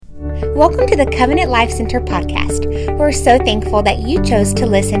Welcome to the Covenant Life Center podcast. We're so thankful that you chose to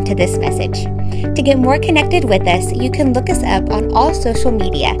listen to this message. To get more connected with us, you can look us up on all social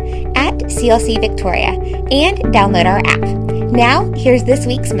media at CLC Victoria and download our app. Now, here's this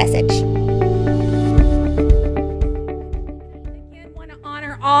week's message. Again, want to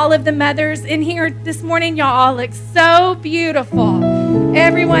honor all of the mothers in here this morning. Y'all all look so beautiful.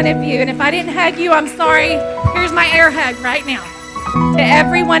 Every one of you. And if I didn't hug you, I'm sorry. Here's my air hug right now. To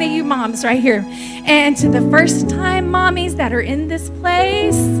every one of you moms right here. And to the first time mommies that are in this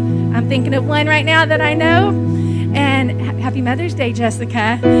place. I'm thinking of one right now that I know. And happy Mother's Day,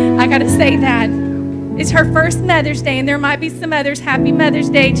 Jessica. I got to say that. It's her first Mother's Day, and there might be some others. Happy Mother's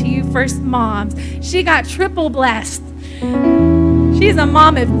Day to you first moms. She got triple blessed. She's a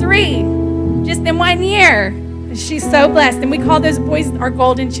mom of 3 just in 1 year. She's so blessed. And we call those boys our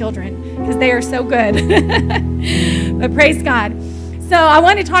golden children because they are so good. But praise God. So I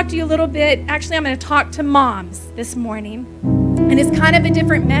want to talk to you a little bit. Actually, I'm going to talk to moms this morning. And it's kind of a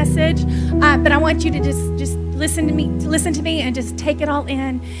different message. But I want you to just listen to me and just take it all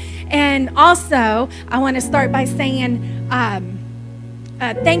in. And also, I want to start by saying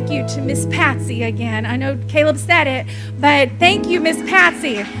thank you to Miss Patsy again. I know Caleb said it, but thank you, Miss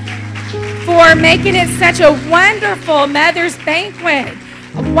Patsy, for making it such a wonderful Mother's Banquet.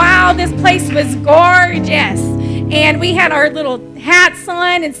 Wow, this place was gorgeous. And we had our little hats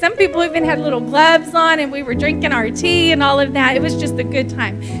on, and some people even had little gloves on, and we were drinking our tea and all of that. It was just a good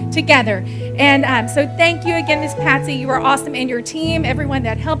time together. And so thank you again, Miss Patsy. You were awesome. And your team, everyone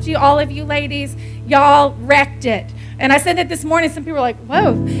that helped you, all of you ladies, y'all wrecked it. And I said that this morning. Some people were like,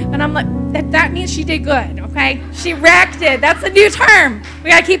 whoa. And I'm like, that means she did good, okay? She wrecked it. That's a new term. We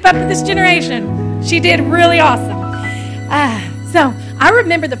got to keep up with this generation. She did really awesome. So I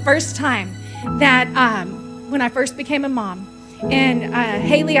remember the first time that when I first became a mom. And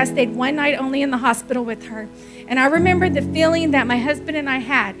Haley, I stayed one night only in the hospital with her. And I remember the feeling that my husband and I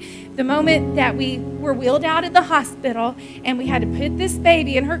had the moment that we were wheeled out of the hospital and we had to put this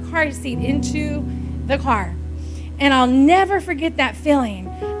baby in her car seat into the car. And I'll never forget that feeling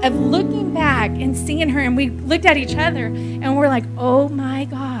of looking back and seeing her. And we looked at each other and we're like, oh my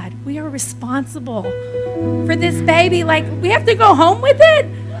God, we are responsible for this baby. Like, we have to go home with it?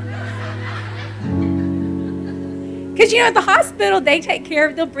 Because, at the hospital, they take care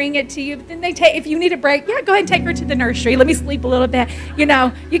of it. They'll bring it to you. But then if you need a break, yeah, go ahead and take her to the nursery. Let me sleep a little bit. You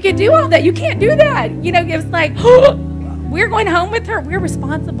can do all that. You can't do that. It's like, we're going home with her. We're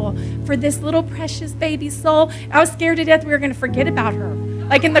responsible for this little precious baby soul. I was scared to death we were going to forget about her.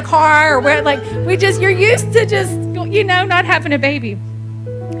 Like in the car or where, you're used to just, not having a baby.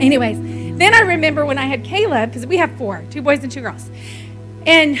 Anyways, then I remember when I had Caleb, because we have 4, 2 boys and 2 girls.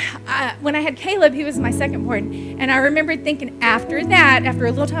 And when I had Caleb, he was my second born. And I remember thinking after a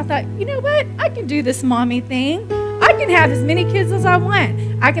little time, I thought, you know what? I can do this mommy thing. I can have as many kids as I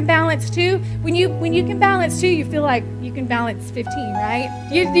want. I can balance 2. When you can balance 2, you feel like you can balance 15, right?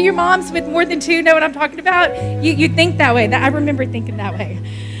 Do your moms with more than 2 know what I'm talking about? You think that way. I remember thinking that way.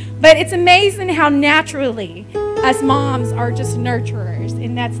 But it's amazing how naturally us moms are just nurturers,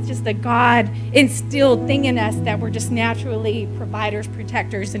 and that's just a God-instilled thing in us that we're just naturally providers,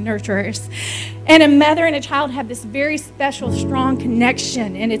 protectors, and nurturers. And a mother and a child have this very special, strong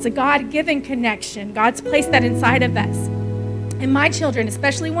connection, and it's a God-given connection. God's placed that inside of us. And my children,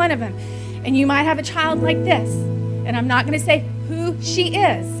 especially one of them, and you might have a child like this, and I'm not going to say who she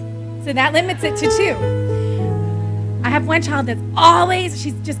is, so that limits it to 2. I have one child that's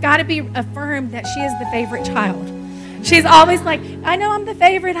she's just got to be affirmed that she is the favorite child. She's always like, I know I'm the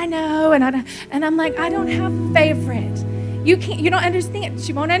favorite, I know. And I'm like, I don't have a favorite. You don't understand.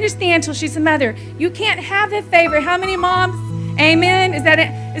 She won't understand until she's a mother. You can't have a favorite. How many moms? Amen. Is that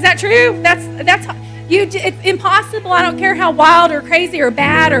it? Is that true? It's impossible. I don't care how wild or crazy or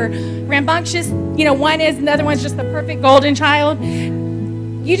bad or rambunctious, one is, and the other one's just the perfect golden child.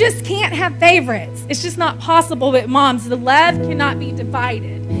 You just can't have favorites. It's just not possible with moms. The love cannot be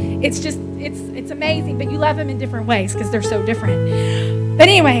divided. It's amazing, but you love them in different ways because they're so different. But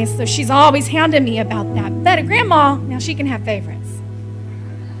anyways, so she's always hounding me about that. But a grandma, now she can have favorites.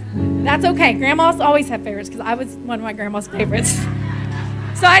 That's okay. Grandmas always have favorites because I was one of my grandma's favorites.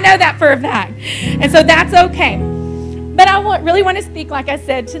 So I know that for a fact. And so that's okay. But I really want to speak, like I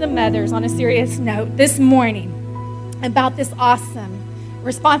said, to the mothers on a serious note this morning about this awesome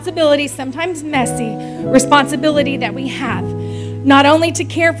responsibility, sometimes messy responsibility that we have, not only to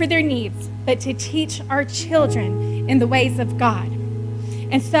care for their needs, but to teach our children in the ways of God.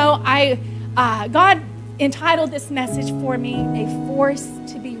 And so God entitled this message for me, A Force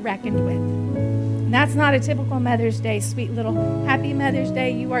to be Reckoned With. And that's not a typical Mother's Day, sweet little happy Mother's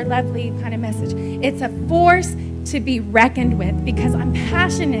Day, you are lovely kind of message. It's a force to be reckoned with, because I'm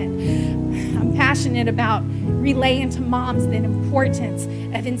passionate. I'm passionate about relaying to moms the importance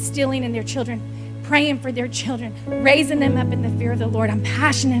of instilling in their children, praying for their children, raising them up in the fear of the Lord. I'm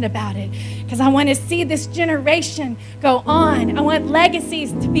passionate about it because I want to see this generation go on. I want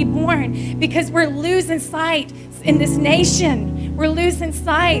legacies to be born, because we're losing sight in this nation. We're losing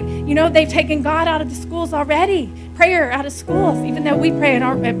sight. You know, they've taken God out of the schools already. Prayer out of schools, even though we pray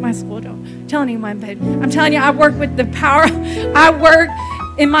at my school. Don't tell anyone, but I'm telling you, I work with the power. I work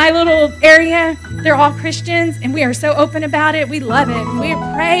in my little area. They're all Christians, and we are so open about it. We love it. We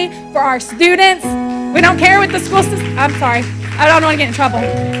pray for our students. We don't care what the school system. I'm sorry. I don't want to get in trouble.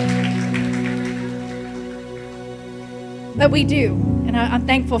 But we do, and I'm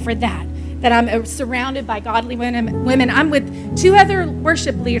thankful for that I'm surrounded by godly women. I'm with 2 other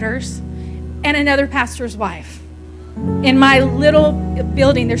worship leaders and another pastor's wife. In my little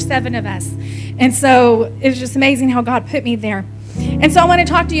building, there's 7 of us. And so it was just amazing how God put me there. And so I want to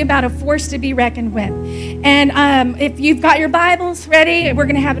talk to you about a force to be reckoned with. And if you've got your Bibles ready, we're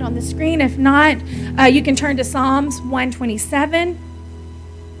going to have it on the screen. If not, you can turn to Psalms 127.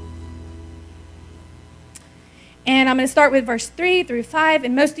 And I'm going to start with verse 3 through 5.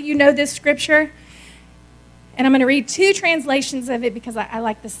 And most of you know this scripture. And I'm going to read 2 translations of it because I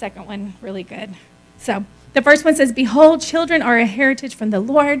like the second one really good. So the first one says, "Behold, children are a heritage from the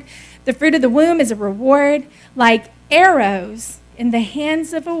Lord. The fruit of the womb is a reward. Like arrows in the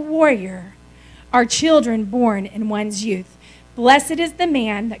hands of a warrior are children born in one's youth. Blessed is the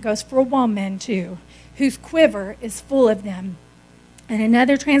man that goes for a woman too, whose quiver is full of them." And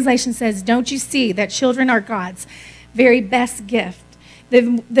another translation says, "Don't you see that children are God's very best gift?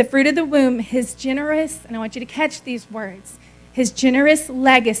 The fruit of the womb, his generous," and I want you to catch these words, "his generous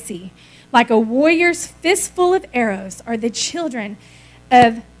legacy. Like a warrior's fistful of arrows are the children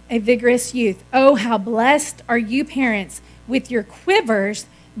of a vigorous youth. Oh, how blessed are you parents with your quivers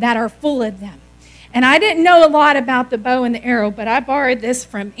that are full of them." And I didn't know a lot about the bow and the arrow, but I borrowed this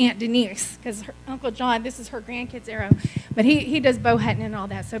from Aunt Denise because Uncle John, this is her grandkid's arrow, but he does bow hunting and all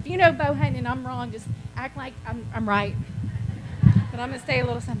that. So if you know bow hunting and I'm wrong, just act like I'm right. But I'm going to say a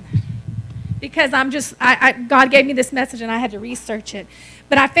little something because God gave me this message and I had to research it.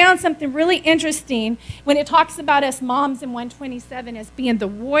 But I found something really interesting when it talks about us moms in 127 as being the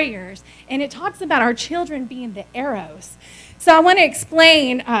warriors, and it talks about our children being the arrows. So I want to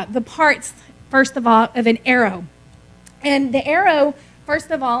explain the parts, first of all, of an arrow. And the arrow,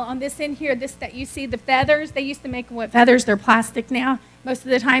 first of all, on this end here, this that you see, the feathers, they used to make them with feathers, they're plastic now most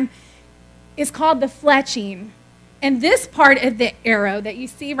of the time, is called the fletching. And this part of the arrow that you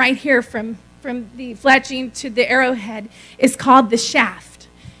see right here from the fletching to the arrowhead is called the shaft.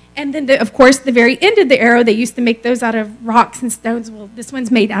 And then, of course, the very end of the arrow, they used to make those out of rocks and stones. Well, this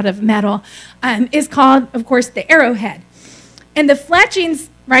one's made out of metal, is called, of course, the arrowhead. And the fletchings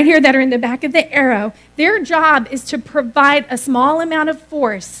right here that are in the back of the arrow, their job is to provide a small amount of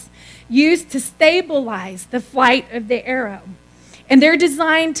force used to stabilize the flight of the arrow. And they're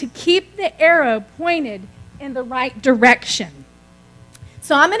designed to keep the arrow pointed in the right direction.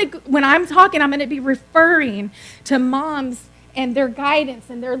 So when I'm talking, I'm going to be referring to moms and their guidance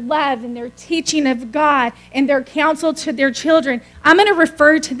and their love and their teaching of God and their counsel to their children. I'm going to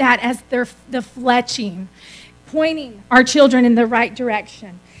refer to that as the fletching, pointing our children in the right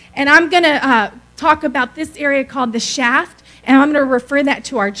direction. And I'm going to talk about this area called the shaft, and I'm going to refer that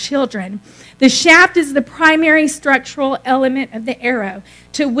to our children. The shaft is the primary structural element of the arrow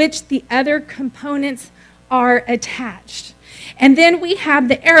to which the other components are attached. And then we have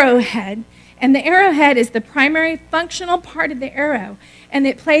the arrowhead. And the arrowhead is the primary functional part of the arrow, and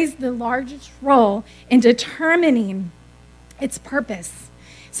it plays the largest role in determining its purpose.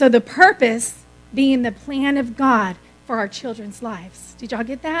 So the purpose being the plan of God for our children's lives. Did y'all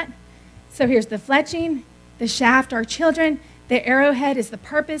get that? So here's the fletching, the shaft, our children. The arrowhead is the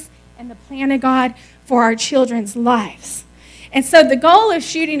purpose and the plan of God for our children's lives. And so the goal of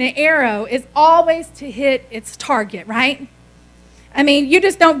shooting an arrow is always to hit its target, right? I mean, you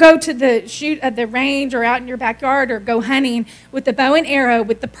just don't go to the shoot at the range or out in your backyard or go hunting with the bow and arrow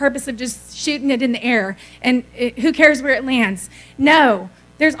with the purpose of just shooting it in the air and who cares where it lands. No,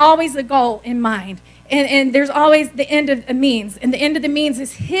 there's always a goal in mind. And there's always the end of a means. And the end of the means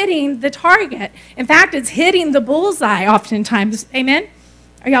is hitting the target. In fact, it's hitting the bullseye oftentimes. Amen?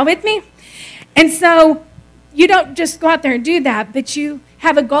 Are y'all with me? And so you don't just go out there and do that, but you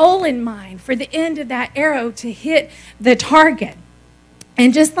have a goal in mind for the end of that arrow to hit the target.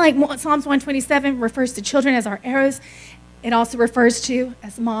 And just like Psalms 127 refers to children as our arrows, It also refers to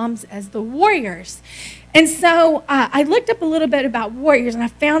as moms as the warriors. And so I looked up a little bit about warriors, and I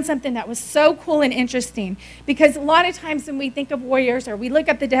found something that was so cool and interesting, because a lot of times when we think of warriors, or we look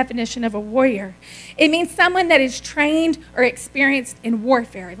up the definition of a warrior, it means someone that is trained or experienced in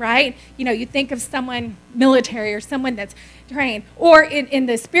warfare, right? You know, you think of someone military or someone that's trained. Or in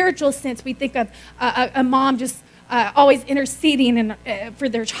the spiritual sense, we think of a mom just always interceding for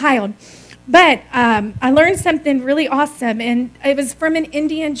their child. But I learned something really awesome, and it was from an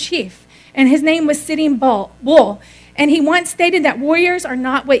Indian chief. And his name was Sitting Bull. And he once stated that warriors are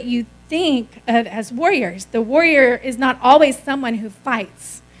not what you think of as warriors. The warrior is not always someone who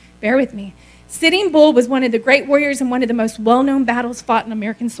fights. Bear with me. Sitting Bull was one of the great warriors in one of the most well-known battles fought on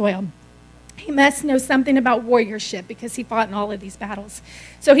American soil. He must know something about warriorship because he fought in all of these battles.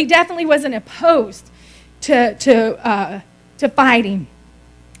 So he definitely wasn't opposed to fighting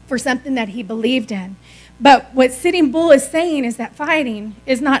for something that he believed in. But what Sitting Bull is saying is that fighting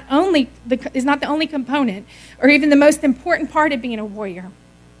is not the only component or even the most important part of being a warrior.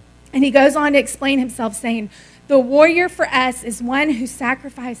 And he goes on to explain himself, saying, the warrior for us is one who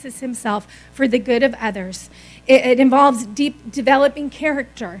sacrifices himself for the good of others. It involves deep developing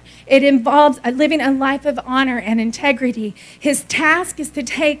character. It involves living a life of honor and integrity. His task is to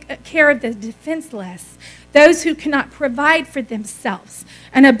take care of the defenseless, those who cannot provide for themselves,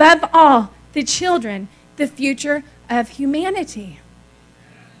 and above all, the children, the future of humanity.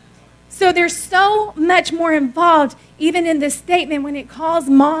 So there's so much more involved even in this statement when it calls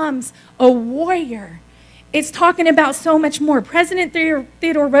moms a warrior. It's talking about so much more. President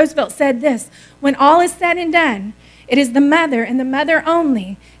Theodore Roosevelt said this, when all is said and done, it is the mother and the mother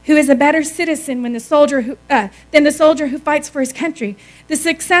only who is a better citizen than the soldier who fights for his country. The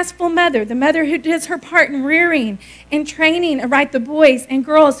successful mother, the mother who does her part in rearing and training aright the boys and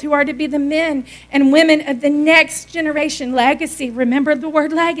girls who are to be the men and women of the next generation. Legacy, remember the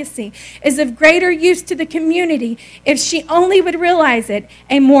word legacy, is of greater use to the community if she only would realize it,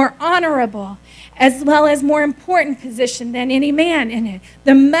 a more honorable as well as more important position than any man in it.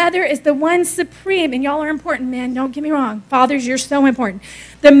 The mother is the one supreme, and y'all are important, men, don't get me wrong. Fathers, you're so important.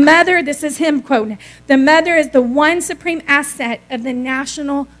 The mother, this is him quoting, the mother is the one supreme asset of the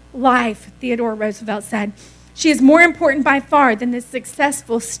national life, Theodore Roosevelt said. She is more important by far than the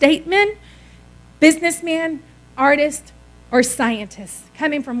successful statesman, businessman, artist, or scientist,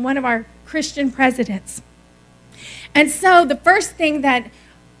 coming from one of our Christian presidents. And so the first thing that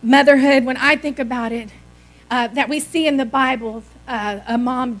motherhood, when I think about it, that we see in the Bible a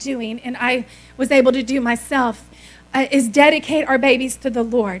mom doing, and I was able to do myself, is dedicate our babies to the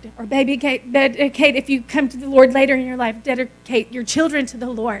Lord. Or dedicate, if you come to the Lord later in your life, dedicate your children to the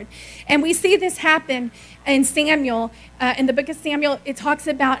Lord. And we see this happen in Samuel. In the book of Samuel, it talks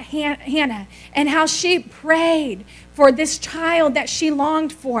about Hannah and how she prayed for this child that she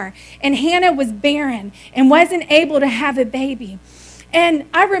longed for. And Hannah was barren and wasn't able to have a baby. And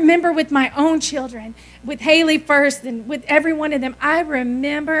I remember with my own children, with Haley first and with every one of them, I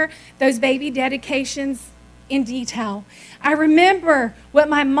remember those baby dedications in detail. I remember what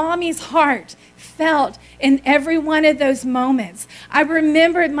my mommy's heart felt in every one of those moments. I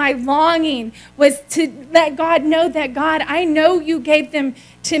remembered my longing was to let God know that, God, I know you gave them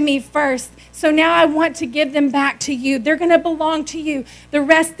to me first. So now I want to give them back to you. They're going to belong to you the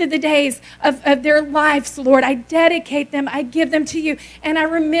rest of the days of their lives, Lord. I dedicate them. I give them to you. And I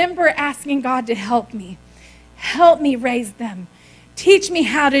remember asking God to help me. Help me raise them. Teach me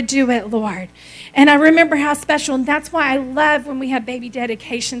how to do it, Lord. And I remember how special, and that's why I love when we have baby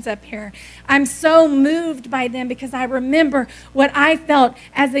dedications up here. I'm so moved by them because I remember what I felt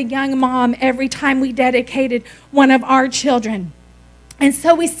as a young mom every time we dedicated one of our children. And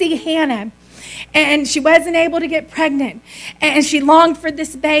so we see Hannah, and she wasn't able to get pregnant, and she longed for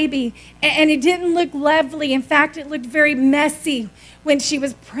this baby, and it didn't look lovely. In fact, it looked very messy when she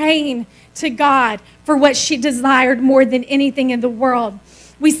was praying to God for what she desired more than anything in the world.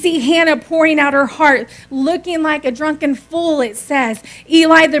 We see Hannah pouring out her heart, looking like a drunken fool, it says.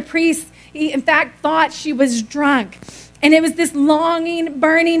 Eli the priest, in fact, thought she was drunk. And it was this longing,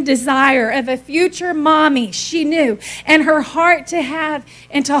 burning desire of a future mommy she knew, and her heart to have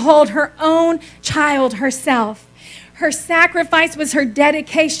and to hold her own child herself. Her sacrifice was her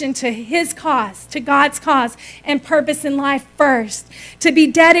dedication to his cause, to God's cause and purpose in life first. To be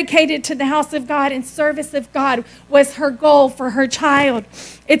dedicated to the house of God and service of God was her goal for her child.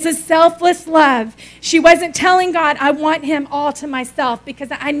 It's a selfless love. She wasn't telling God, I want him all to myself because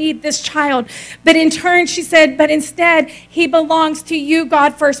I need this child. But in turn, she said, but instead, he belongs to you,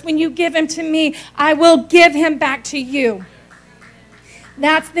 God, first. When you give him to me, I will give him back to you.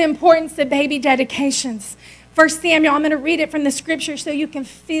 That's the importance of baby dedications. 1 Samuel, I'm going to read it from the scripture so you can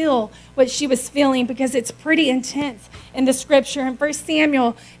feel what she was feeling, because it's pretty intense in the scripture. In 1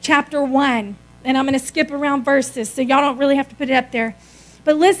 Samuel chapter 1, and I'm going to skip around verses so y'all don't really have to put it up there.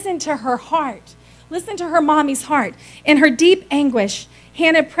 But listen to her heart. Listen to her mommy's heart. In her deep anguish,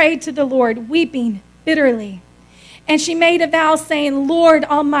 Hannah prayed to the Lord, weeping bitterly. And she made a vow saying, Lord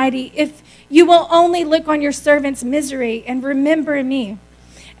Almighty, if you will only look on your servant's misery and remember me,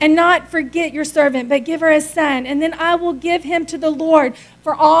 and not forget your servant, but give her a son, and then I will give him to the Lord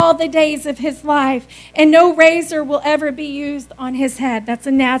for all the days of his life, and no razor will ever be used on his head. That's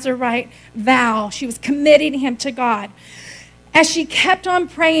a Nazirite vow. She was committing him to God. As she kept on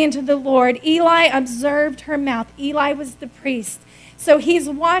praying to the Lord, Eli observed her mouth. Eli was the priest. So he's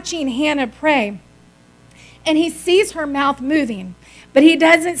watching Hannah pray, and he sees her mouth moving, but he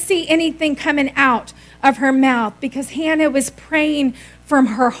doesn't see anything coming out of her mouth because Hannah was praying from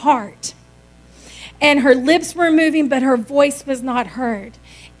her heart. And her lips were moving, but her voice was not heard.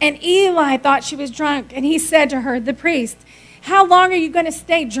 And Eli thought she was drunk, and he said to her, the priest, how long are you going to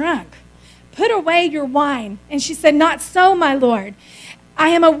stay drunk? Put away your wine. And she said, not so, my Lord. I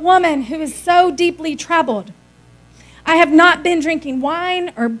am a woman who is so deeply troubled. I have not been drinking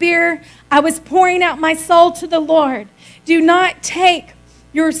wine or beer. I was pouring out my soul to the Lord. Do not take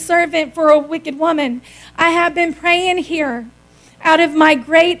your servant for a wicked woman. I have been praying here out of my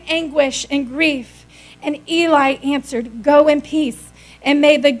great anguish and grief. And Eli answered, go in peace, and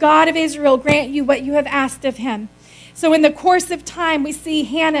may the God of Israel grant you what you have asked of him. So in the course of time, we see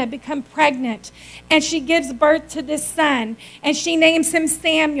Hannah become pregnant, and she gives birth to this son, and she names him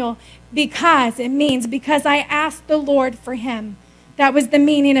Samuel because I asked the Lord for him. That was the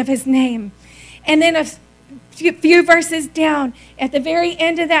meaning of his name. And then a few verses down, at the very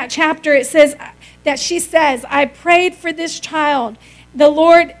end of that chapter, it says that she says, I prayed for this child, the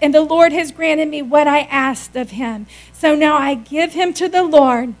Lord has granted me what I asked of him. So now I give him to the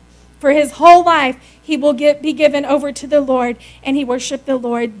Lord. For his whole life, he will be given over to the Lord, and he worshiped the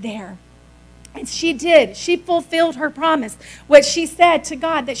Lord there. And she did. She fulfilled her promise. What she said to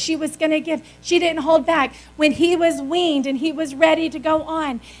God that she was going to give, she didn't hold back. When he was weaned and he was ready to go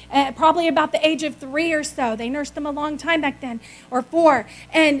on, probably about the age of 3 or so. They nursed him a long time back then, or 4.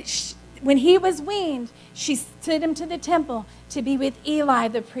 And when he was weaned, she sent him to the temple to be with Eli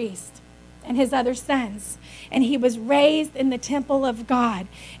the priest and his other sons. And he was raised in the temple of God.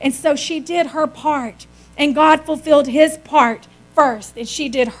 And so she did her part. And God fulfilled his part first, and she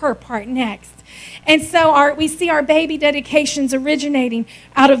did her part next. And so we see our baby dedications originating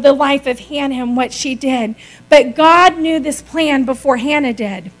out of the life of Hannah and what she did. But God knew this plan before Hannah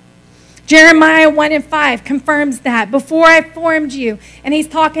did. Jeremiah 1:5 confirms that. Before I formed you, and he's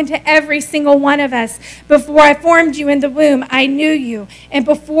talking to every single one of us, before I formed you in the womb, I knew you. And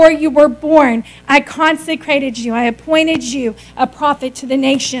before you were born, I consecrated you. I appointed you a prophet to the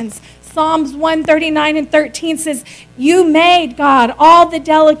nations. Psalms 139:13 says, you made, God, all the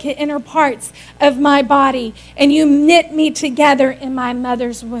delicate inner parts of my body, and you knit me together in my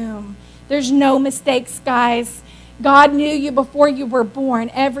mother's womb. There's no mistakes, guys. God knew you before you were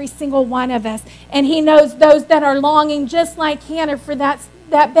born, every single one of us. And he knows those that are longing, just like Hannah, for that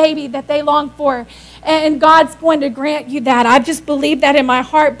baby that they long for. And God's going to grant you that. I just believe that in my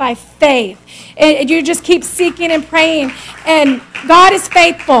heart by faith. And you just keep seeking and praying. And God is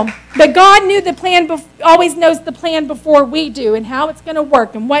faithful. But God knew the plan, always knows the plan before we do, and how it's going to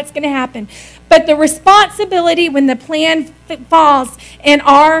work and what's going to happen. But the responsibility when the plan falls in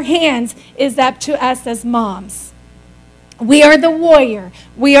our hands is up to us as moms. We are the warrior.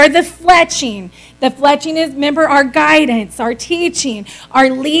 We are the fletching. The fletching is, remember, our guidance, our teaching, our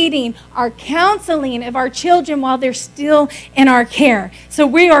leading, our counseling of our children while they're still in our care. So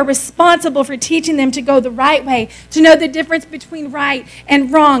we are responsible for teaching them to go the right way, to know the difference between right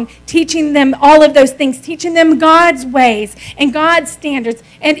and wrong, teaching them all of those things, teaching them God's ways and God's standards,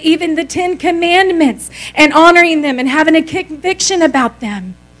 and even the 10 Commandments, and honoring them and having a conviction about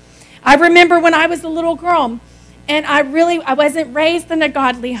them. I remember when I was a little girl, and I wasn't raised in a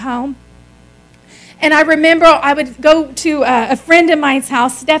godly home. And I remember I would go to a friend of mine's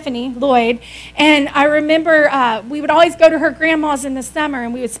house, Stephanie Lloyd, and I remember we would always go to her grandma's in the summer,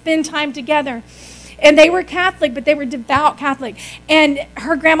 and we would spend time together. And they were Catholic, but they were devout Catholic. And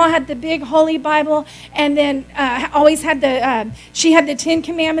her grandma had the big Holy Bible, and then always had she had the 10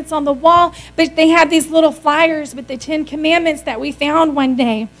 Commandments on the wall, but they had these little flyers with the 10 Commandments that we found one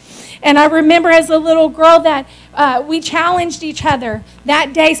day. And I remember as a little girl that we challenged each other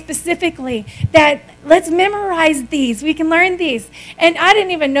that day specifically that let's memorize these. We can learn these. And I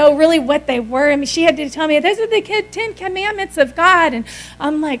didn't even know really what they were. I mean, she had to tell me, those are the 10 commandments of God. And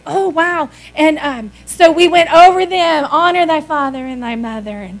I'm like, oh, wow. And so we went over them. Honor thy father and thy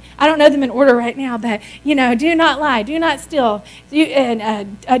mother. And I don't know them in order right now, but, do not lie. Do not steal. Do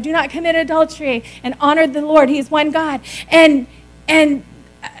not commit adultery. And honor the Lord. He is one God. And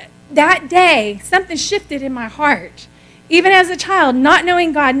that day, something shifted in my heart. Even as a child, not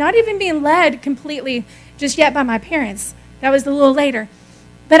knowing God, not even being led completely just yet by my parents. That was a little later.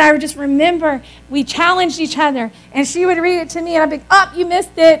 But I just remember we challenged each other, and she would read it to me, and I'd be, oh, you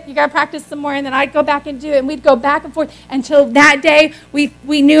missed it. You got to practice some more. And then I'd go back and do it, and we'd go back and forth until that day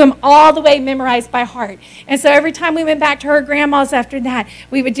we knew them all the way memorized by heart. And so every time we went back to her grandma's after that,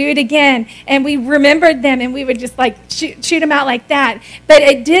 we would do it again, and we remembered them, and we would just like shoot them out like that. But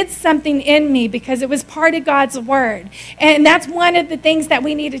it did something in me because it was part of God's word. And that's one of the things that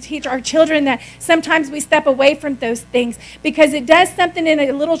we need to teach our children, that sometimes we step away from those things because it does something in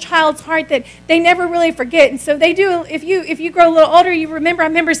a little child's heart that they never really forget. And so they do, if you grow a little older, you remember. I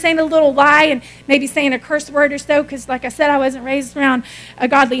remember saying a little lie and maybe saying a curse word or so, because like I said, I wasn't raised around a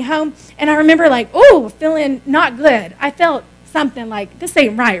godly home. And I remember feeling not good. I felt something like, this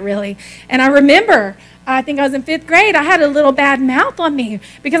ain't right, really. And I remember, I think I was in 5th grade, I had a little bad mouth on me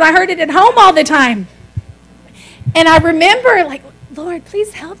because I heard it at home all the time. And I remember Lord,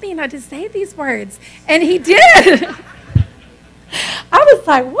 please help me not to say these words. And he did. I was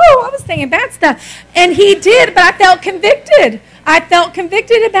like, whoa, I was saying bad stuff. And he did, but I felt convicted. I felt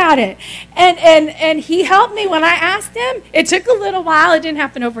convicted about it. And he helped me when I asked him. It took a little while. It didn't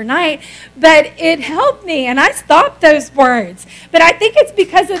happen overnight. But it helped me, and I stopped those words. But I think it's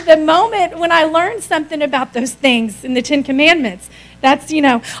because of the moment when I learned something about those things in the 10 Commandments. That's,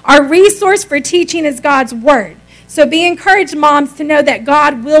 our resource for teaching is God's word. So be encouraged, moms, to know that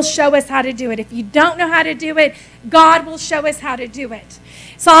God will show us how to do it. If you don't know how to do it, God will show us how to do it.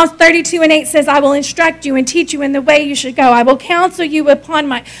 Psalms 32:8 says, I will instruct you and teach you in the way you should go. I will counsel you with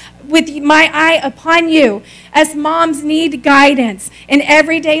my eye upon you. As moms need guidance. In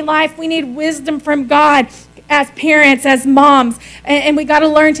everyday life, we need wisdom from God. As parents, as moms, and we got to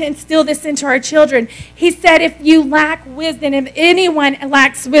learn to instill this into our children. He said, if you lack wisdom, if anyone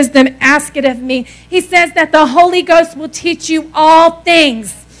lacks wisdom, ask it of me. He says that the Holy Ghost will teach you all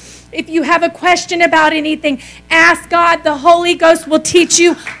things. If you have a question about anything, ask God. The Holy Ghost will teach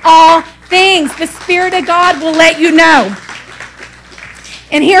you all things. The Spirit of God will let you know.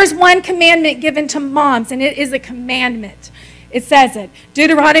 And here's one commandment given to moms, and it is a commandment. It says it.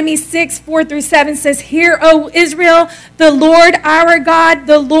 Deuteronomy 6:4-7 says, Hear, O Israel, the Lord our God,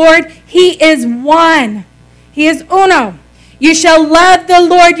 the Lord, He is one. He is uno. You shall love the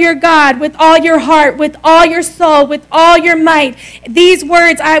Lord your God with all your heart, with all your soul, with all your might. These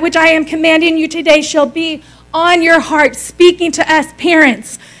words which I am commanding you today shall be on your heart, speaking to us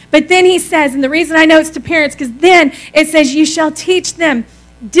parents. But then he says, and the reason I know it's to parents, because then it says, you shall teach them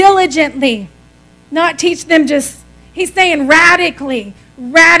diligently. Not teach them just, he's saying radically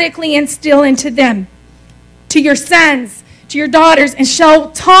instill into them, to your sons, to your daughters, and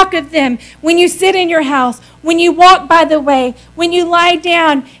shall talk of them when you sit in your house, when you walk by the way, when you lie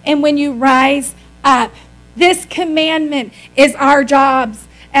down, and when you rise up. This commandment is our jobs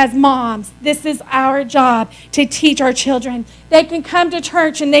as moms. This is our job to teach our children. They can come to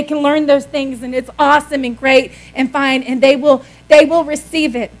church and they can learn those things, and it's awesome and great and fine, and they will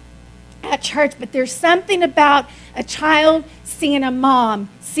receive it at church. But there's something about a child seeing a mom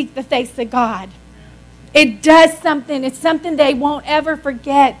seek the face of God. It does something. It's something they won't ever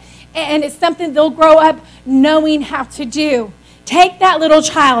forget. And it's something they'll grow up knowing how to do. Take that little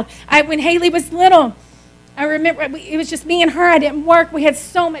child. When Haley was little, I remember it was just me and her. I didn't work. We had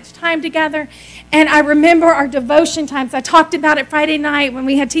so much time together. And I remember our devotion times. I talked about it Friday night when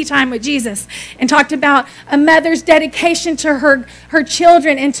we had tea time with Jesus, and talked about a mother's dedication to her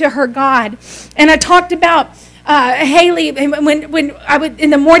children and to her God. And I talked about Haley, when I would, in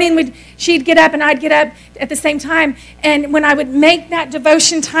the morning, she'd get up and I'd get up at the same time. And when I would make that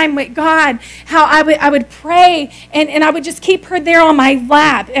devotion time with God, how I would pray, and I would just keep her there on my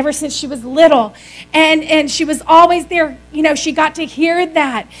lap ever since she was little. And she was always there. She got to hear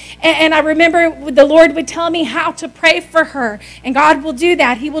that. And I remember the Lord would tell me how to pray for her. And God will do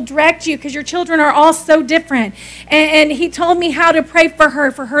that. He will direct you, because your children are all so different. And he told me how to pray for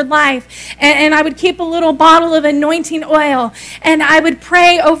her life. And I would keep a little bottle of anointing oil, and I would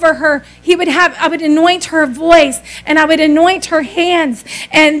pray over her. I would anoint her voice, and I would anoint her hands,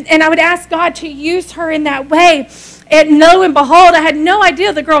 and I would ask God to use her in that way. And lo and behold, I had no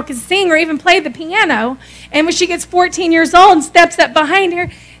idea the girl could sing or even play the piano. And when she gets 14 years old and steps up behind her,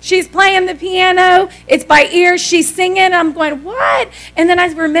 she's playing the piano. It's by ear. She's singing. I'm going, what? And then I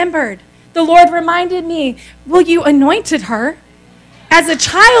remembered. The Lord reminded me, well, you anointed her. As a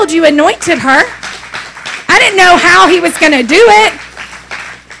child, you anointed her. I didn't know how he was going to do it.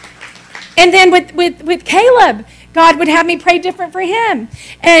 And then with Caleb, God would have me pray different for him.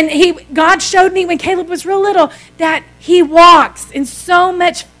 And God showed me when Caleb was real little that he walks in so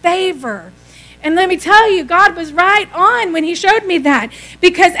much favor. And let me tell you, God was right on when he showed me that.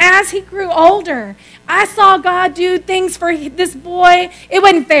 Because as he grew older, I saw God do things for this boy. It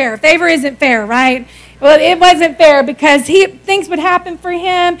wasn't fair. Favor isn't fair, right? Well, it wasn't fair because things would happen for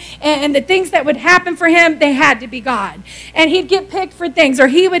him, and the things that would happen for him, they had to be God. And he'd get picked for things, or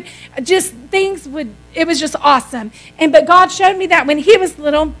it was just awesome. But God showed me that when he was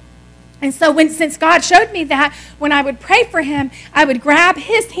little. And so since God showed me that, when I would pray for him, I would grab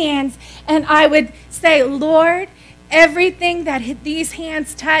his hands and I would say, Lord, everything that these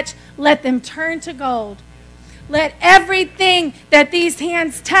hands touch, let them turn to gold. Let everything that these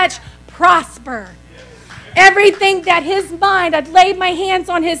hands touch prosper. Everything that his mind, I'd lay my hands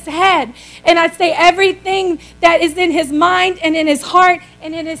on his head and I'd say everything that is in his mind and in his heart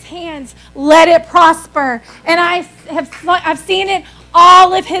and in his hands, let it prosper. And I've seen it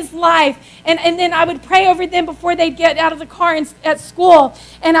all of his life. And then I would pray over them before they'd get out of the car at school.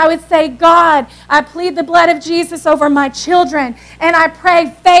 And I would say, God, I plead the blood of Jesus over my children. And I pray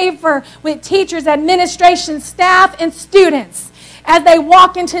favor with teachers, administration, staff, and students as they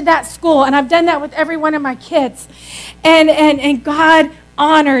walk into that school. And I've done that with every one of my kids. And God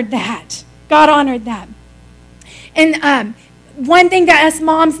honored that. God honored that. And one thing that us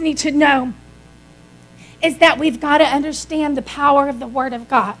moms need to know is that we've got to understand the power of the Word of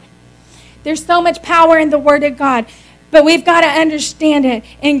God. There's so much power in the Word of God, but we've got to understand it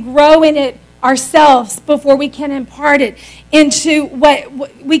and grow in it ourselves before we can impart it into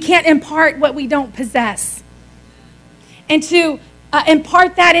we can't impart what we don't possess. And to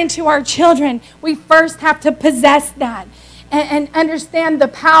impart that into our children, we first have to possess that and understand the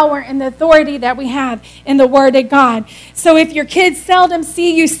power and the authority that we have in the Word of God. So if your kids seldom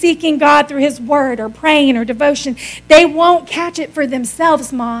see you seeking God through His Word or praying or devotion, they won't catch it for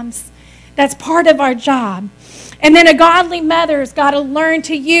themselves, moms. That's part of our job. And then a godly mother's got to learn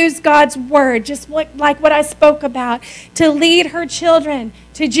to use God's Word, just like what I spoke about, to lead her children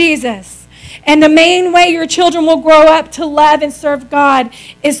to Jesus. And the main way your children will grow up to love and serve God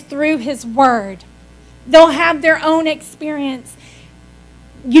is through His Word. They'll have their own experience.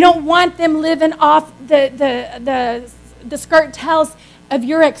 You don't want them living off the skirt tails of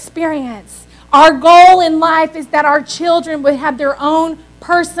your experience. Our goal in life is that our children would have their own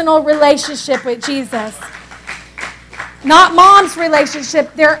personal relationship with Jesus. Not mom's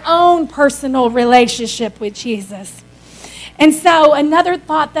relationship, their own personal relationship with Jesus. And so another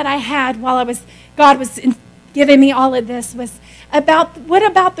thought that I had while God was giving me all of this was what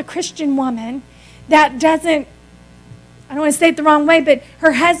about the Christian woman that doesn't, I don't want to say it the wrong way, but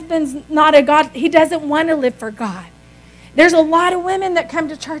her husband's not a God. He doesn't want to live for God. There's a lot of women that come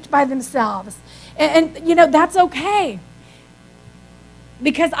to church by themselves. And that's okay.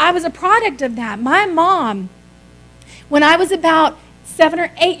 Because I was a product of that. My mom, when I was about 7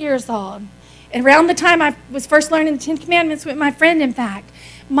 or 8 years old, and around the time I was first learning the Ten Commandments with my friend, in fact,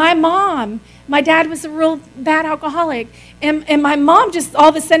 my dad was a real bad alcoholic, and my mom just all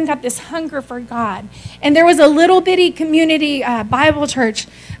of a sudden got this hunger for God. And there was a little bitty community Bible church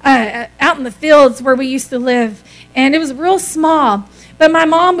out in the fields where we used to live, and it was real small. But my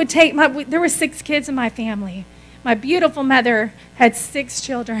mom would there were 6 kids in my family. My beautiful mother had 6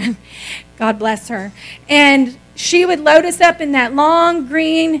 children. God bless her. And she would load us up in that long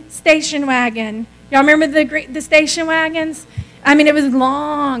green station wagon. Y'all remember the station wagons? I mean, it was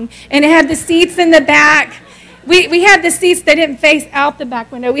long, and it had the seats in the back. We had the seats that didn't face out the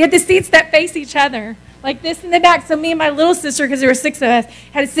back window. We had the seats that face each other, like this in the back. So me and my little sister, because there were 6 of us,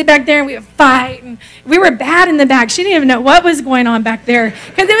 had to sit back there, and we would fight. And we were bad in the back. She didn't even know what was going on back there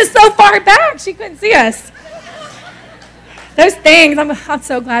because it was so far back. She couldn't see us. Those things, I'm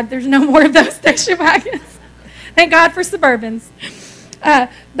so glad there's no more of those station wagons. Thank God for Suburbans.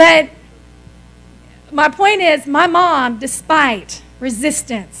 But my point is, my mom, despite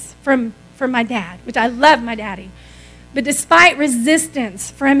resistance from my dad, which I love my daddy, but despite resistance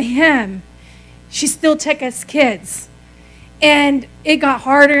from him, she still took us kids. And it got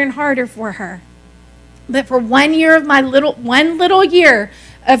harder and harder for her. But for 1 year of one little year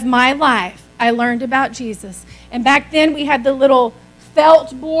of my life, I learned about Jesus. And back then we had the little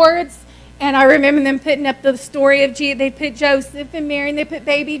felt boards, And I remember them putting up the story of Jesus. They put Joseph and Mary, and they put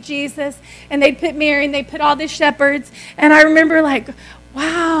baby Jesus, and they put Mary, and they put all the shepherds. And I remember like,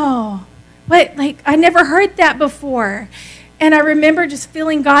 wow, what, like I never heard that before. And I remember just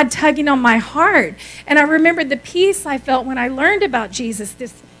feeling God tugging on my heart. And I remember the peace I felt when I learned about Jesus.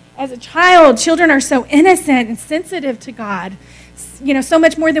 This, as a child, children are so innocent and sensitive to God, you know, so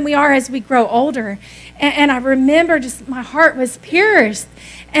much more than we are as we grow older. And I remember just my heart was pierced.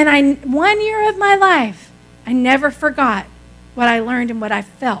 And 1 year of my life, I never forgot what I learned and what I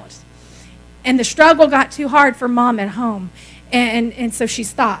felt. And the struggle got too hard for Mom at home. And so she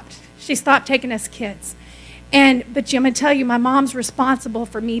stopped. She stopped taking us kids. But I'm going to tell you, my mom's responsible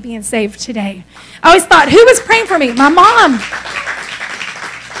for me being saved today. I always thought, who was praying for me? My mom.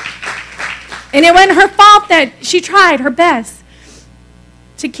 And it wasn't her fault that she tried her best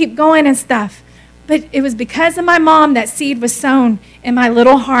to keep going and stuff. But it was because of my mom that seed was sown in my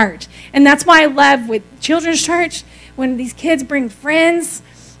little heart. And that's why I love with Children's Church, when these kids bring friends,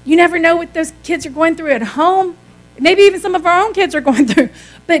 you never know what those kids are going through at home. Maybe even some of our own kids are going through.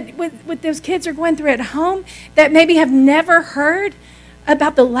 But what those kids are going through at home that maybe have never heard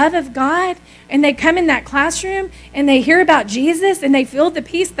about the love of God, and they come in that classroom and they hear about Jesus and they feel the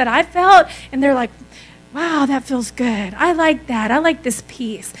peace that I felt, and they're like, wow, that feels good. I like that. I like this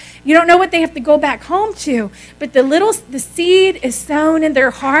peace. You don't know what they have to go back home to, but the seed is sown in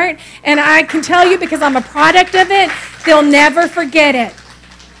their heart, and I can tell you, because I'm a product of it, they'll never forget it.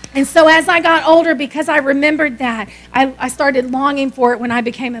 And so as I got older, because I remembered that, I started longing for it when I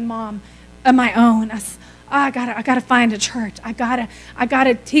became a mom of my own. I gotta find a church. I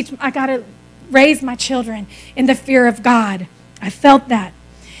gotta teach. I gotta raise my children in the fear of God. I felt that.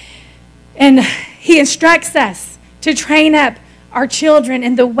 And He instructs us to train up our children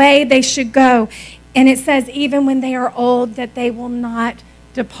in the way they should go. And it says, even when they are old, that they will not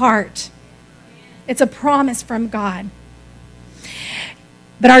depart. It's a promise from God.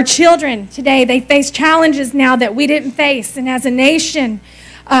 But our children today, they face challenges now that we didn't face. And as a nation,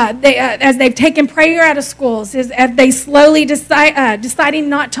 as they've taken prayer out of schools, as they slowly deciding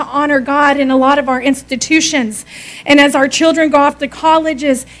not to honor God in a lot of our institutions, and as our children go off to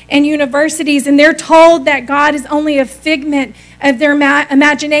colleges and universities, and they're told that God is only a figment of their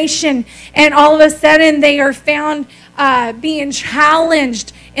imagination, and all of a sudden they are found being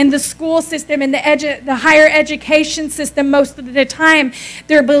challenged in the school system, in the higher education system most of the time.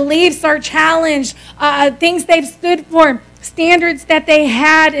 Their beliefs are challenged. Things they've stood for, standards that they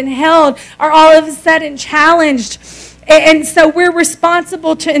had and held, are all of a sudden challenged. And so we're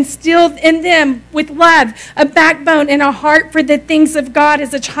responsible to instill in them with love, a backbone and a heart for the things of God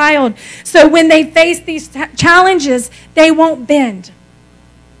as a child. So when they face these challenges, they won't bend.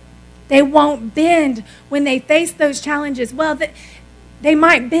 They won't bend when they face those challenges. Well, they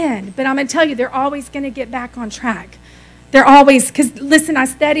might bend, but I'm going to tell you, they're always going to get back on track. They're always, because listen, I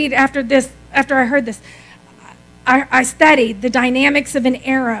studied after I heard this, I studied the dynamics of an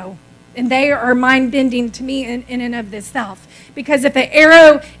arrow, and they are mind-bending to me in and of themselves. Because if an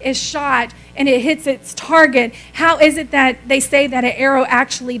arrow is shot and it hits its target, how is it that they say that an arrow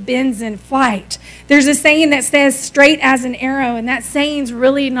actually bends in flight? There's a saying that says straight as an arrow, and that saying's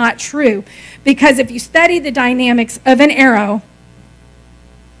really not true. Because if you study the dynamics of an arrow,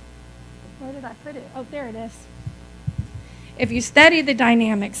 where did I put it? Oh, there it is. If you study the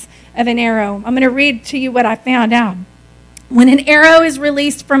dynamics of an arrow, I'm going to read to you what I found out. When an arrow is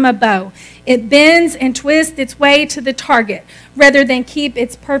released from a bow, it bends and twists its way to the target rather than keep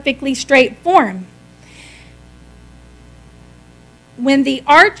its perfectly straight form. When the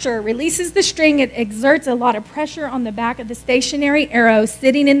archer releases the string, it exerts a lot of pressure on the back of the stationary arrow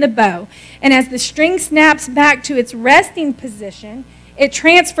sitting in the bow. And as the string snaps back to its resting position, it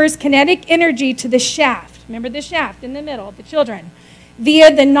transfers kinetic energy to the shaft. Remember the shaft in the middle, the children,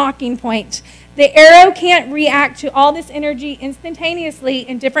 via the nocking point. The arrow can't react to all this energy instantaneously,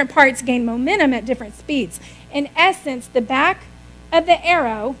 and different parts gain momentum at different speeds. In essence, the back of the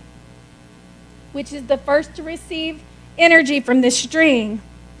arrow, which is the first to receive energy from the string,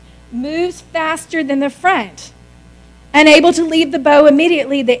 moves faster than the front. Unable to leave the bow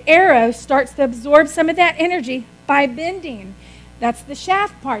immediately, the arrow starts to absorb some of that energy by bending. That's the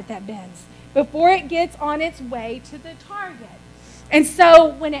shaft part that bends before it gets on its way to the target. And so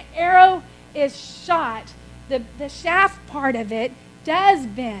when an arrow is shot, the shaft part of it does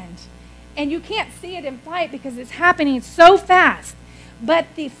bend. And you can't see it in flight because it's happening so fast. But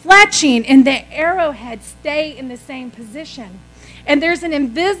the fletching and the arrowhead stay in the same position. And there's an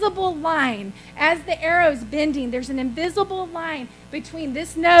invisible line. As the arrow's bending, there's an invisible line between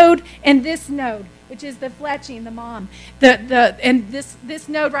this node and this node. which is the fletching, the mom. And this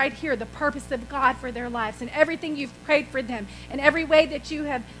node right here, the purpose of God for their lives, and everything you've prayed for them, and every way that you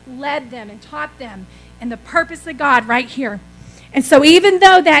have led them and taught them, and the purpose of God right here. And so even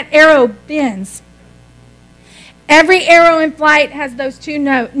though that arrow bends, every arrow in flight has those two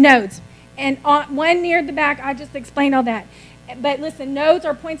nodes. And one near the back, I just explained all that. But listen, nodes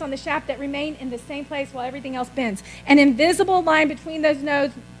are points on the shaft that remain in the same place while everything else bends. An invisible line between those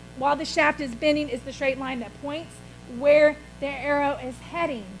nodes while the shaft is bending is the straight line that points where the arrow is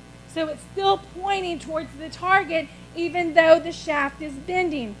heading. So it's still pointing towards the target even though the shaft is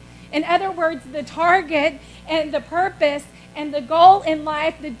bending. In other words, the target and the purpose and the goal in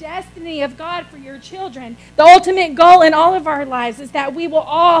life, the destiny of God for your children, the ultimate goal in all of our lives is that we will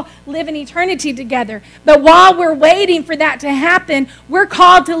all live in eternity together. But while we're waiting for that to happen, we're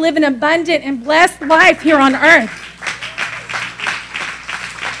called to live an abundant and blessed life here on earth.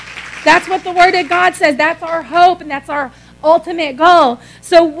 That's what the Word of God says. That's our hope and that's our ultimate goal.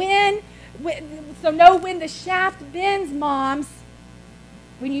 So when the shaft bends, moms,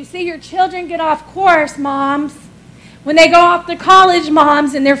 when you see your children get off course, moms, when they go off to college,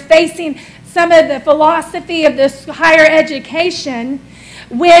 moms, and they're facing some of the philosophy of this higher education,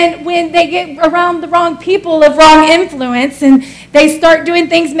 when they get around the wrong people of wrong influence and they start doing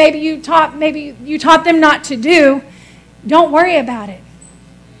things maybe you taught them not to do, don't worry about it.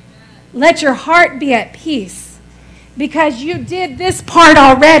 Let your heart be at peace because you did this part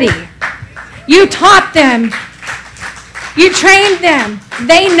already. You taught them. You trained them.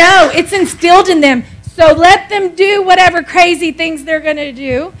 They know. It's instilled in them. So let them do whatever crazy things they're going to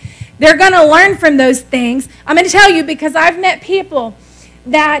do. They're going to learn from those things. I'm going to tell you because I've met people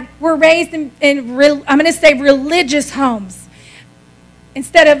that were raised in I'm going to say religious homes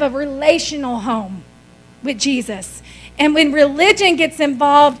instead of a relational home with Jesus. And when religion gets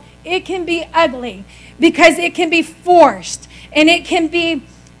involved, it can be ugly because it can be forced and it can be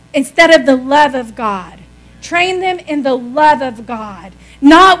instead of the love of God. Train them in the love of God,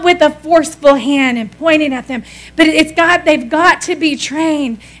 not with a forceful hand and pointing at them, but they've got to be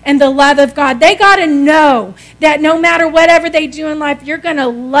trained in the love of God. They got to know that no matter whatever they do in life, you're going to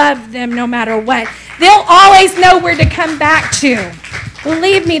love them no matter what. They'll always know where to come back to.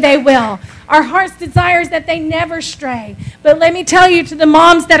 Believe me, they will. Our heart's desire is that they never stray. But let me tell you to the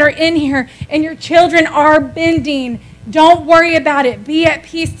moms that are in here and your children are bending, don't worry about it. Be at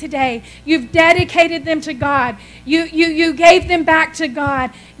peace today. You've dedicated them to God. You gave them back to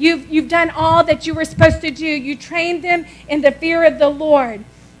God. You've done all that you were supposed to do. You trained them in the fear of the Lord.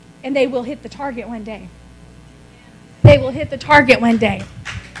 And they will hit the target one day. They will hit the target one day.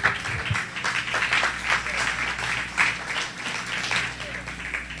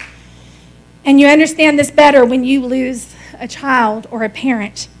 And you understand this better when you lose a child or a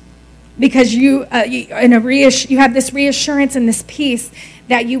parent. Because you have this reassurance and this peace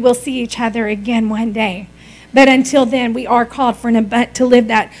that you will see each other again one day. But until then, we are called to live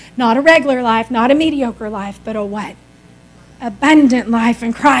that, not a regular life, not a mediocre life, but a what? Abundant life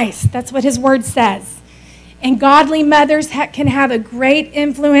in Christ. That's what His Word says. And godly mothers can have a great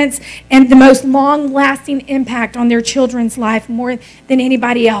influence and the most long-lasting impact on their children's life more than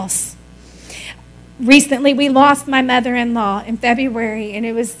anybody else. Recently, we lost my mother-in-law in February, and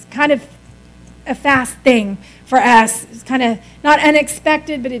it was kind of a fast thing for us. It was kind of not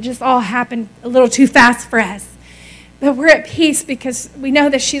unexpected, but it just all happened a little too fast for us. But we're at peace because we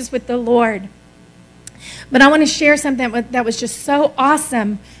know that she's with the Lord. But I want to share something that was just so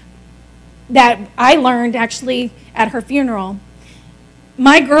awesome that I learned actually at her funeral.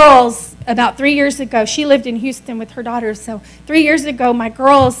 My girls, about 3 years ago, she lived in Houston with her daughters, so 3 years ago, my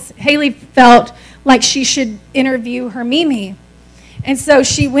girls, Haley felt like she should interview her Mimi. And so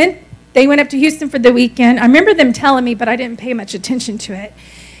they went up to Houston for the weekend. I remember them telling me, but I didn't pay much attention to it.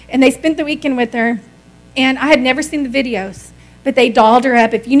 And they spent the weekend with her, and I had never seen the videos, but they dolled her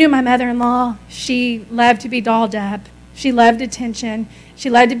up. If you knew my mother-in-law, she loved to be dolled up. She loved attention.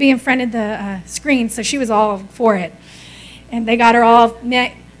 She loved to be in front of the screen, so she was all for it. And they got her all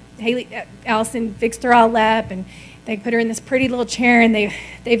met. Allison fixed her all up, and they put her in this pretty little chair, and they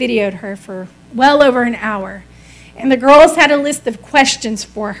videoed her for well over an hour. And the girls had a list of questions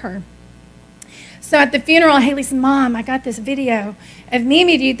for her. So at the funeral, Haley said, "Mom, I got this video of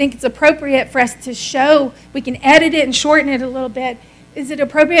Mimi. Do you think it's appropriate for us to show? We can edit it and shorten it a little bit. Is it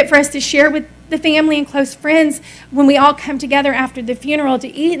appropriate for us to share with the family and close friends when we all come together after the funeral to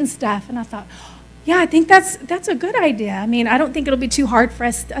eat and stuff?" And I thought, yeah, I think that's a good idea. I mean, I don't think it'll be too hard for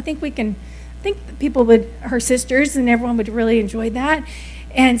us. I think people her sisters and everyone would really enjoy that.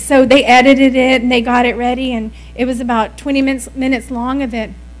 And so they edited it and they got it ready, and it was about 20 minutes long of it.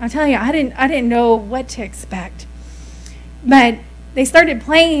 I'll tell you, I didn't know what to expect. But they started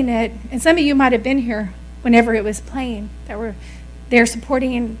playing it, and some of you might have been here whenever it was playing, that were there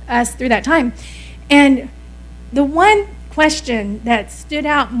supporting us through that time. And the one question that stood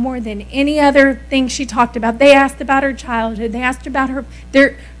out more than any other thing she talked about, they asked about her childhood, they asked about her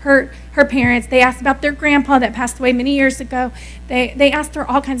parents, they asked about their grandpa that passed away many years ago. They asked her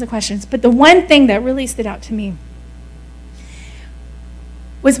all kinds of questions. But the one thing that really stood out to me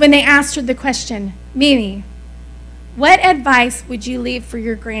was when they asked her the question, Mimi, what advice would you leave for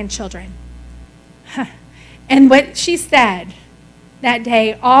your grandchildren? And what she said that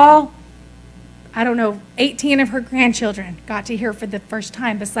day, 18 of her grandchildren got to hear for the first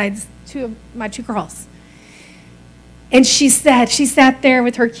time besides my two girls. And she sat there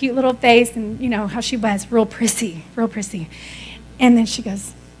with her cute little face and you know how she was, real prissy. And then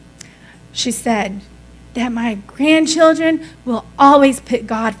she said that my grandchildren will always put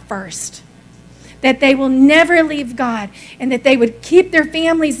God first, that they will never leave God, and that they would keep their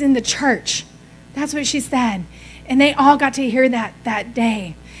families in the church. That's what she said. And they all got to hear that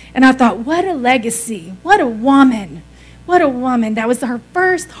day. And I thought, what a legacy. What a woman. What a woman. That was her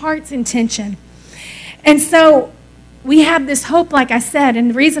first heart's intention. And so we have this hope, like I said, and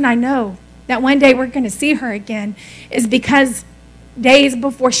the reason I know that one day we're going to see her again is because days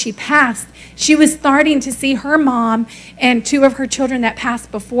before she passed, she was starting to see her mom and two of her children that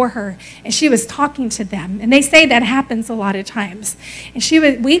passed before her, and she was talking to them. And they say that happens a lot of times.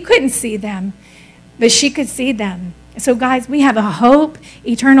 And we couldn't see them, but she could see them. So guys, we have a hope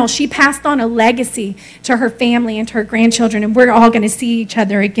eternal. She passed on a legacy to her family and to her grandchildren, and we're all going to see each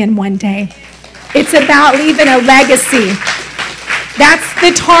other again one day. It's about leaving a legacy. That's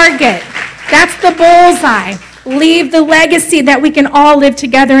the target. That's the bullseye. Leave the legacy that we can all live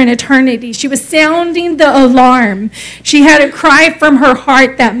together in eternity. She was sounding the alarm. She had a cry from her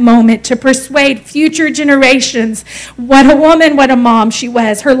heart that moment to persuade future generations what a woman, what a mom she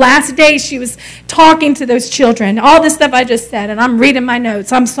was. Her last day, she was talking to those children. All the stuff I just said, and I'm reading my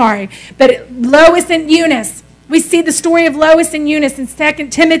notes. I'm sorry. But Lois and Eunice, we see the story of Lois and Eunice in 2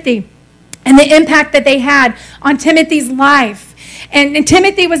 Timothy and the impact that they had on Timothy's life. And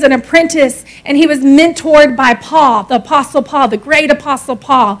Timothy was an apprentice, and he was mentored by Paul, the Apostle Paul, the great Apostle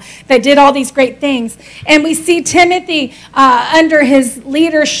Paul that did all these great things. And we see Timothy under his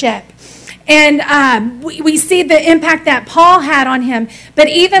leadership. And we see the impact that Paul had on him. But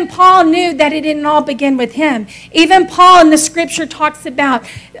even Paul knew that it didn't all begin with him. Even Paul in the scripture talks about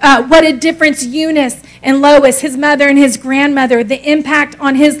what a difference Eunice and Lois, his mother and his grandmother, the impact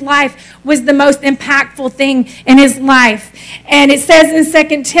on his life was the most impactful thing in his life. And it says in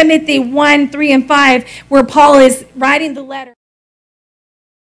 2 Timothy 1, 3, and 5, where Paul is writing the letter.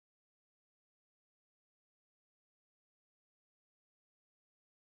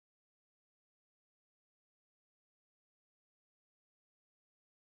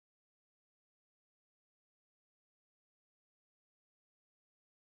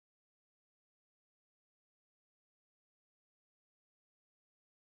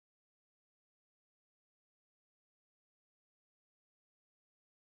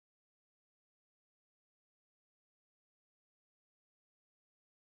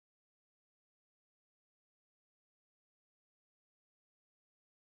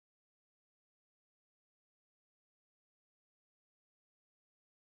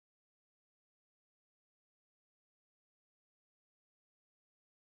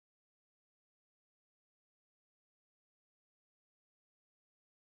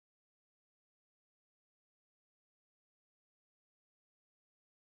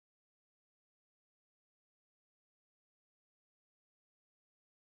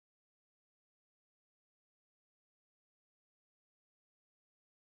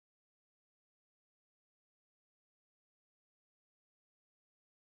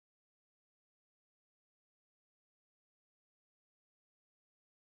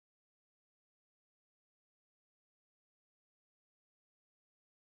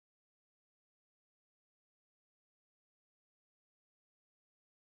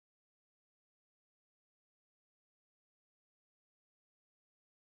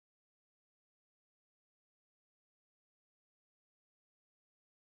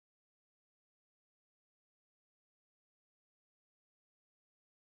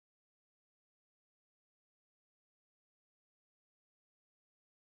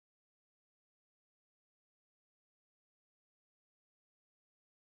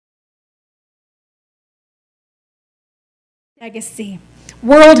 Legacy.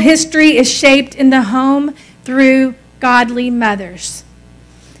 World history is shaped in the home through godly mothers.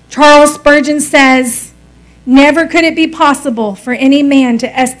 Charles Spurgeon says, Never could it be possible for any man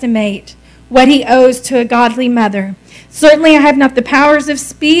to estimate what he owes to a godly mother. Certainly I have not the powers of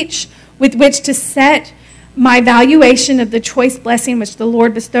speech with which to set my valuation of the choice blessing which the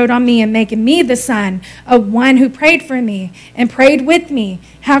Lord bestowed on me in making me the son of one who prayed for me and prayed with me.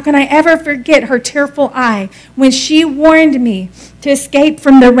 How can I ever forget her tearful eye when she warned me to escape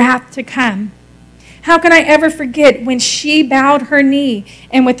from the wrath to come? How can I ever forget when she bowed her knee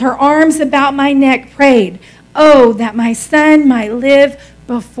and with her arms about my neck prayed, "Oh, that my son might live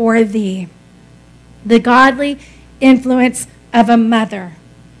before thee." The godly influence of a mother.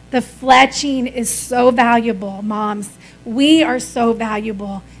 The fletching is so valuable, moms. We are so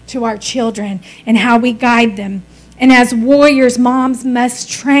valuable to our children and how we guide them. And as warriors, moms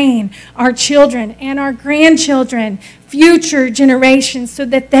must train our children and our grandchildren, future generations, so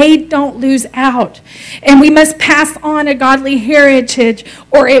that they don't lose out. And we must pass on a godly heritage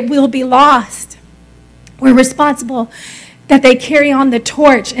or it will be lost. We're responsible that they carry on the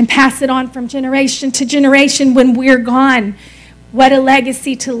torch and pass it on from generation to generation when we're gone. What a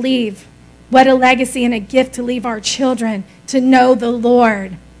legacy to leave. What a legacy and a gift to leave our children to know the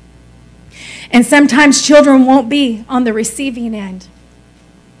Lord. And sometimes children won't be on the receiving end.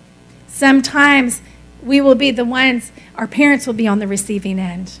 Sometimes we will be the ones, our parents will be on the receiving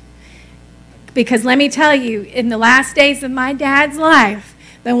end. Because let me tell you, in the last days of my dad's life,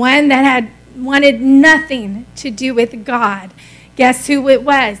 the one that had wanted nothing to do with God, guess who it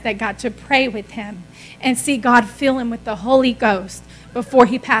was that got to pray with him and see God fill him with the Holy Ghost before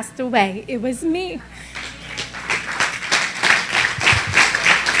he passed away? It was me.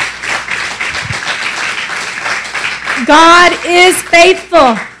 God is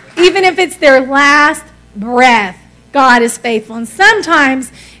faithful. Even if it's their last breath, God is faithful. And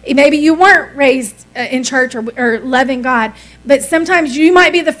sometimes, maybe you weren't raised in church or loving God, but sometimes you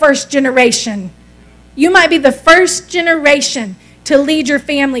might be the first generation. You might be the first generation to lead your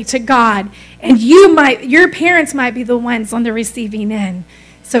family to God. And your parents might be the ones on the receiving end.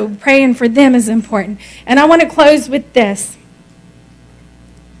 So praying for them is important. And I want to close with this.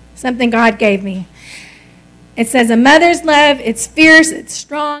 Something God gave me. It says, a mother's love, it's fierce, it's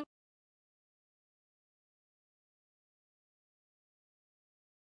strong.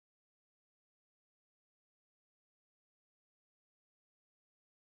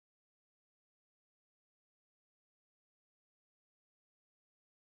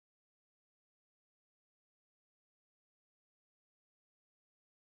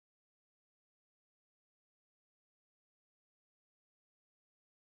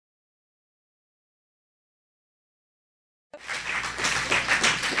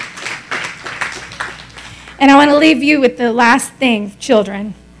 And I want to leave you with the last thing,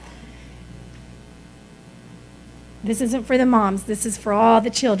 children. This isn't for the moms. This is for all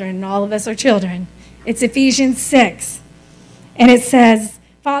the children, and all of us are children. It's Ephesians 6. And it says,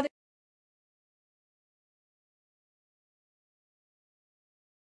 Father,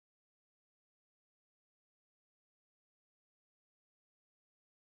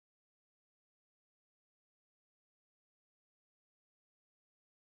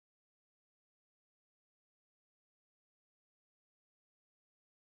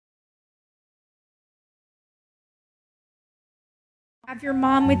 have your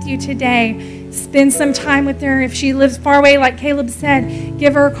mom with you today. Spend some time with her. If she lives far away, like Caleb said,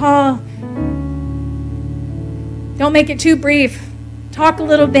 give her a call. Don't make it too brief. Talk a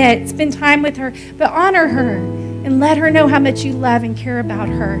little bit. Spend time with her. But honor her and let her know how much you love and care about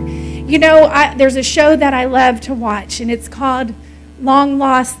her. You know, there's a show that I love to watch, and it's called Long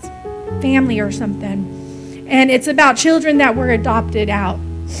Lost Family or something. And it's about children that were adopted out.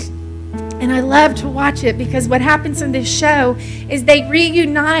 And I love to watch it because what happens in this show is they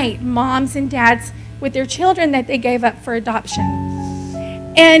reunite moms and dads with their children that they gave up for adoption.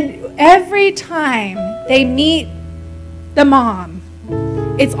 And every time they meet the mom,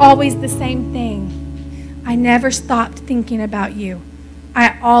 it's always the same thing. I never stopped thinking about you.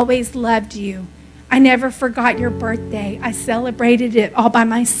 I always loved you. I never forgot your birthday. I celebrated it all by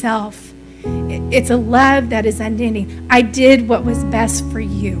myself. It's a love that is unending. I did what was best for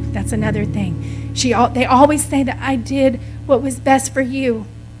you. That's another thing. They always say that I did what was best for you.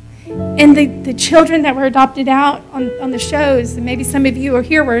 And the children that were adopted out on the shows, and maybe some of you are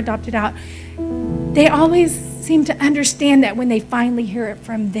here were adopted out, they always seem to understand that when they finally hear it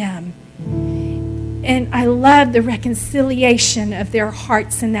from them. And I love the reconciliation of their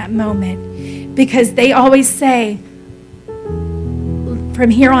hearts in that moment, because they always say, from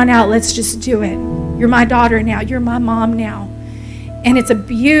here on out, let's just do it. You're my daughter now. You're my mom now. And it's a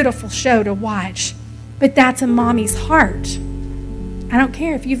beautiful show to watch. But that's a mommy's heart. I don't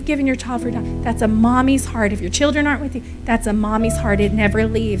care if you've given your child for adoption. That's a mommy's heart. If your children aren't with you, that's a mommy's heart. It never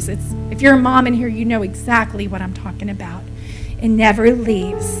leaves. If you're a mom in here, you know exactly what I'm talking about. It never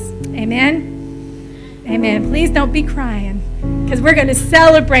leaves. Amen? Amen. Please don't be crying, because we're going to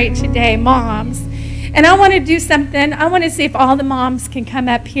celebrate today, moms. And I want to do something. I want to see if all the moms can come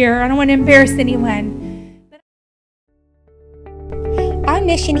up here. I don't want to embarrass anyone. Our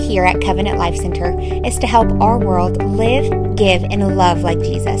mission here at Covenant Life Center is to help our world live, give, and love like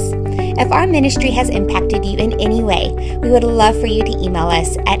Jesus. If our ministry has impacted you in any way, we would love for you to email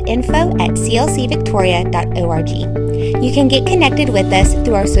us at info@clcvictoria.org. You can get connected with us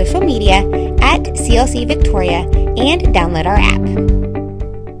through our social media at CLC Victoria and download our app.